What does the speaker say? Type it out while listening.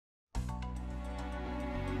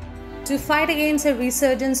To fight against a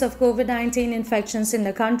resurgence of COVID-19 infections in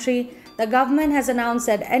the country, the government has announced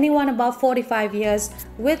that anyone above 45 years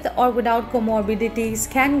with or without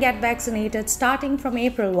comorbidities can get vaccinated starting from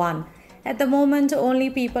April 1. At the moment, only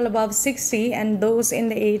people above 60 and those in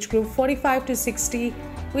the age group 45 to 60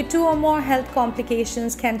 with 2 or more health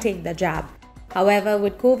complications can take the jab. However,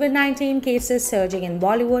 with COVID-19 cases surging in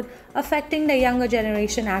Bollywood, affecting the younger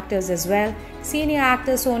generation actors as well, senior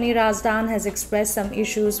actor Soni Razdan has expressed some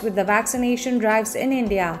issues with the vaccination drives in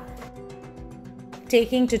India.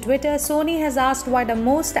 Taking to Twitter, Soni has asked why the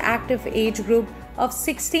most active age group of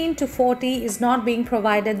 16 to 40 is not being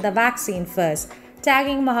provided the vaccine first.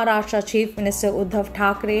 Tagging Maharashtra Chief Minister Uddhav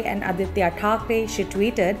Thackeray and Aditya Thackeray, she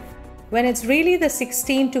tweeted, "When it's really the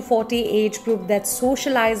 16 to 40 age group that's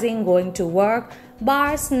socializing, going to work,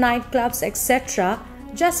 bars, nightclubs, etc.,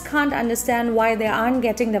 just can't understand why they aren't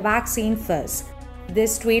getting the vaccine first."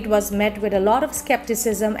 This tweet was met with a lot of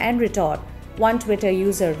skepticism and retort. One Twitter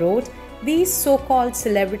user wrote, "These so-called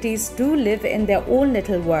celebrities do live in their own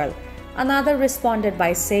little world." Another responded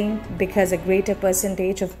by saying, "Because a greater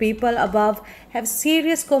percentage of people above have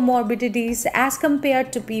serious comorbidities as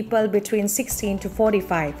compared to people between 16 to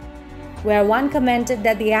 45. Where one commented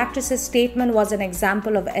that the actress's statement was an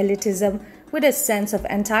example of elitism with a sense of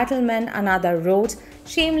entitlement, another wrote,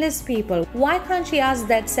 "Shameless people, why can't she ask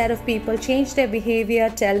that set of people change their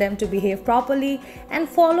behavior, tell them to behave properly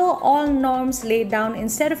and follow all norms laid down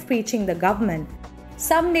instead of preaching the government?"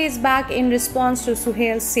 Some days back, in response to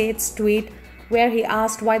Suhail Seth's tweet, where he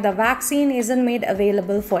asked why the vaccine isn't made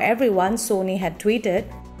available for everyone, Soni had tweeted,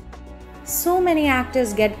 "So many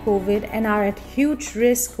actors get COVID and are at huge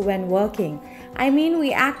risk when working. I mean,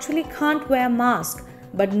 we actually can't wear masks,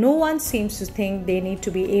 but no one seems to think they need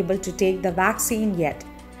to be able to take the vaccine yet."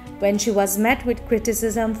 When she was met with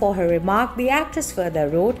criticism for her remark, the actress further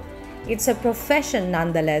wrote, "It's a profession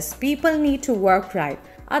nonetheless. People need to work right.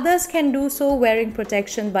 Others can do so wearing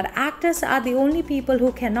protection, but actors are the only people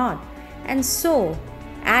who cannot." And so,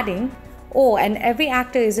 adding, "Oh, and every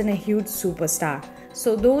actor isn't a huge superstar.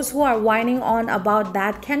 So those who are whining on about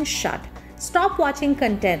that can shut. Stop watching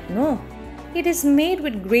content, no? It is made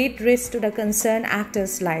with great risk to the concerned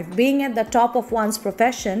actor's life. Being at the top of one's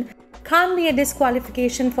profession can't be a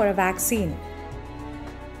disqualification for a vaccine."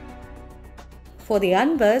 For the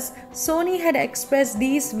Unbuzz, Soni had expressed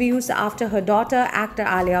these views after her daughter, actor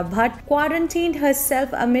Alia Bhatt, quarantined herself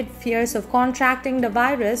amid fears of contracting the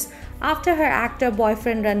virus after her actor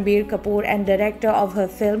boyfriend Ranbir Kapoor and director of her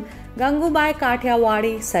film Gangubai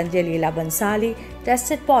Kathiawadi, Sanjay Leela Bhansali,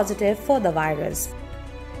 tested positive for the virus.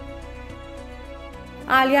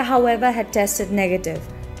 Alia, however, had tested negative.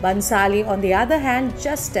 Bhansali, on the other hand,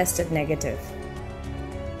 just tested negative.